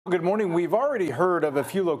Good morning. We've already heard of a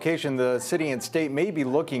few locations the city and state may be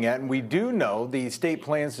looking at, and we do know the state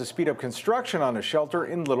plans to speed up construction on a shelter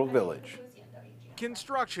in Little Village.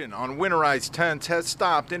 Construction on winterized tents has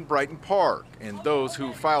stopped in Brighton Park, and those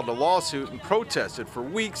who filed a lawsuit and protested for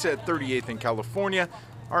weeks at 38th and California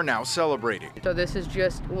are now celebrating. So this is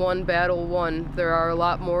just one battle won. There are a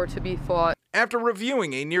lot more to be fought. After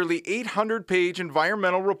reviewing a nearly 800-page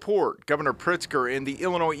environmental report, Governor Pritzker and the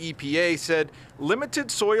Illinois EPA said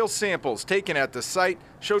limited soil samples taken at the site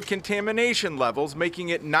showed contamination levels, making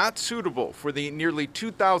it not suitable for the nearly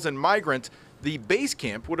 2,000 migrants the base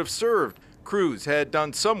camp would have served. Crews had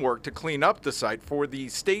done some work to clean up the site for the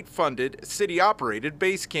state-funded, city-operated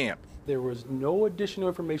base camp. There was no additional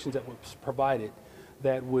information that was provided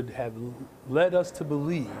that would have led us to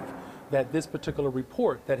believe that this particular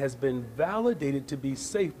report that has been validated to be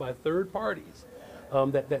safe by third parties,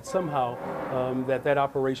 that somehow that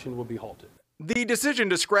operation will be halted. The decision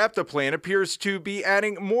to scrap the plan appears to be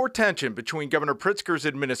adding more tension between Governor Pritzker's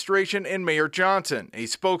administration and Mayor Johnson. A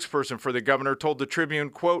spokesperson for the governor told the Tribune,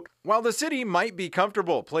 quote, "While the city might be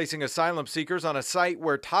comfortable placing asylum seekers on a site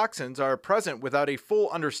where toxins are present without a full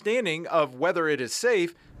understanding of whether it is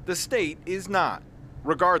safe, the state is not."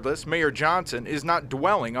 Regardless, Mayor Johnson is not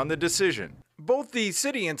dwelling on the decision. Both the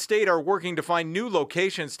city and state are working to find new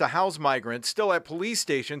locations to house migrants still at police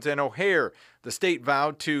stations and O'Hare. The state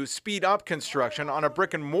vowed to speed up construction on a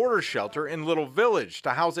brick and mortar shelter in Little Village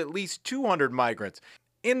to house at least 200 migrants.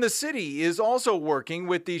 And the city is also working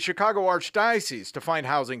with the Chicago Archdiocese to find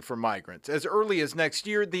housing for migrants. As early as next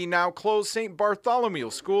year, the now closed St. Bartholomew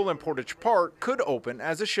School in Portage Park could open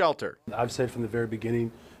as a shelter. I've said from the very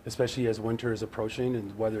beginning, especially as winter is approaching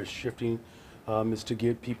and weather is shifting, is to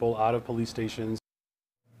get people out of police stations.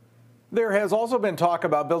 There has also been talk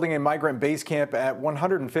about building a migrant base camp at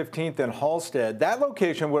 115th and Halstead. That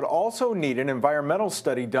location would also need an environmental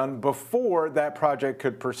study done before that project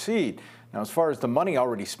could proceed. Now, as far as the money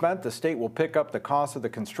already spent, the state will pick up the cost of the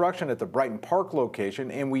construction at the Brighton Park location,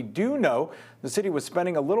 and we do know the city was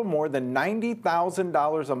spending a little more than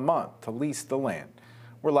 $90,000 a month to lease the land.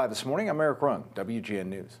 We're live this morning. I'm Eric Rung, WGN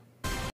News.